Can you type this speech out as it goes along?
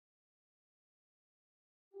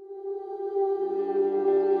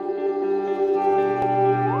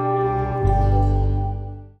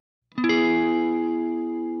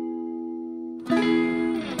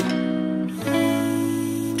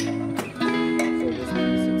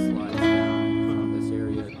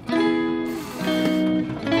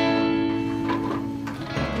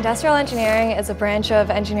Industrial engineering is a branch of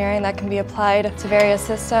engineering that can be applied to various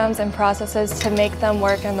systems and processes to make them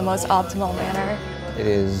work in the most optimal manner. It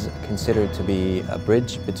is considered to be a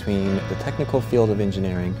bridge between the technical field of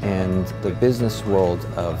engineering and the business world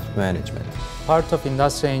of management. Part of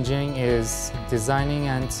industrial engineering is designing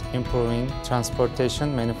and improving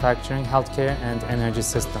transportation, manufacturing, healthcare and energy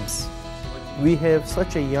systems. We have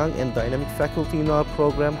such a young and dynamic faculty in our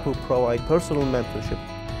program who provide personal mentorship.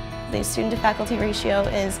 The student-to-faculty ratio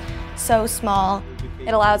is so small.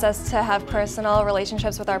 It allows us to have personal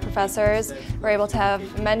relationships with our professors. We're able to have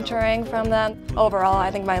mentoring from them. Overall,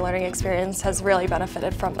 I think my learning experience has really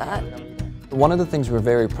benefited from that. One of the things we're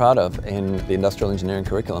very proud of in the industrial engineering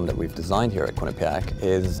curriculum that we've designed here at Quinnipiac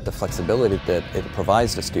is the flexibility that it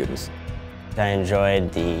provides to students. I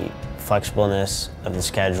enjoyed the flexibleness of the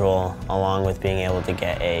schedule along with being able to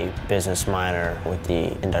get a business minor with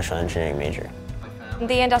the industrial engineering major.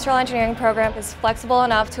 The industrial engineering program is flexible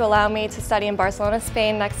enough to allow me to study in Barcelona,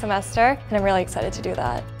 Spain next semester, and I'm really excited to do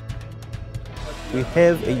that. We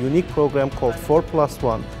have a unique program called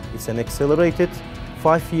 4+1. It's an accelerated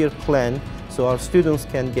 5-year plan, so our students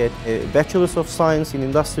can get a Bachelor's of Science in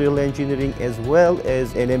Industrial Engineering as well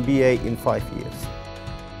as an MBA in 5 years.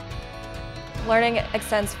 Learning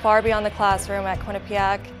extends far beyond the classroom at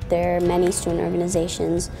Quinnipiac. There are many student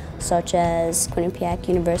organizations such as Quinnipiac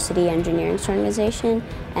University Engineering Organization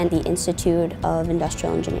and the Institute of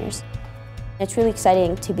Industrial Engineers. It's really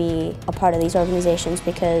exciting to be a part of these organizations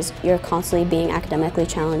because you're constantly being academically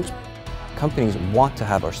challenged. Companies want to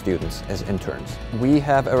have our students as interns. We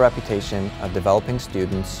have a reputation of developing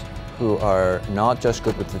students who are not just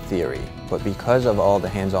good with the theory, but because of all the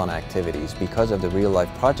hands-on activities, because of the real-life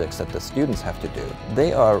projects that the students have to do,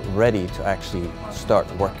 they are ready to actually start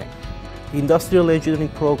working. The industrial engineering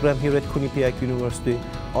program here at Quinnipiac University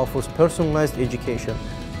offers personalized education,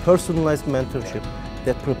 personalized mentorship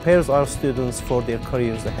that prepares our students for their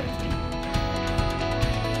careers ahead.